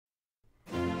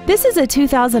This is a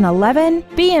 2011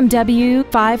 BMW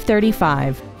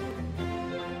 535.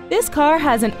 This car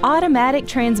has an automatic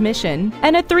transmission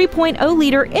and a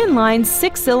 3.0-liter inline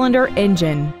six-cylinder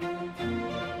engine.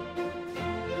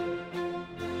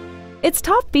 Its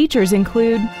top features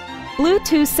include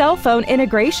Bluetooth cell phone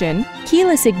integration,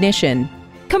 keyless ignition,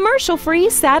 commercial-free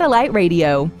satellite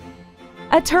radio,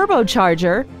 a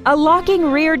turbocharger, a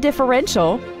locking rear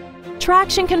differential,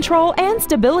 traction control and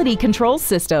stability control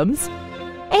systems,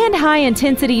 and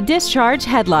high-intensity discharge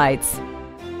headlights.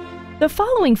 The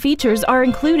following features are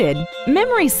included: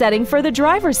 memory setting for the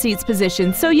driver's seat's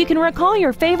position so you can recall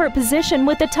your favorite position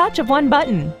with the touch of one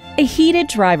button, a heated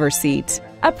driver's seat,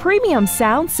 a premium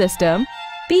sound system,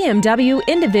 BMW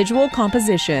individual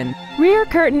composition, rear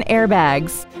curtain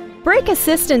airbags, brake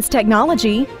assistance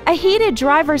technology, a heated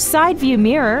driver's side view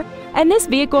mirror, and this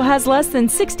vehicle has less than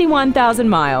 61,000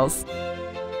 miles.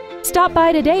 Stop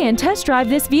by today and test drive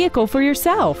this vehicle for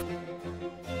yourself.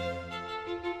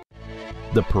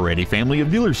 The Peretti family of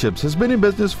dealerships has been in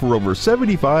business for over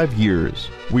 75 years.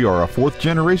 We are a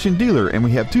fourth-generation dealer and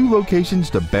we have 2 locations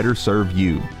to better serve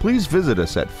you. Please visit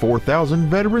us at 4000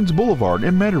 Veterans Boulevard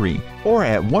in Metairie or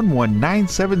at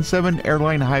 11977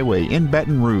 Airline Highway in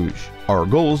Baton Rouge. Our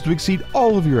goal is to exceed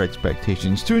all of your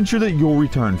expectations to ensure that you'll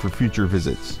return for future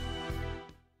visits.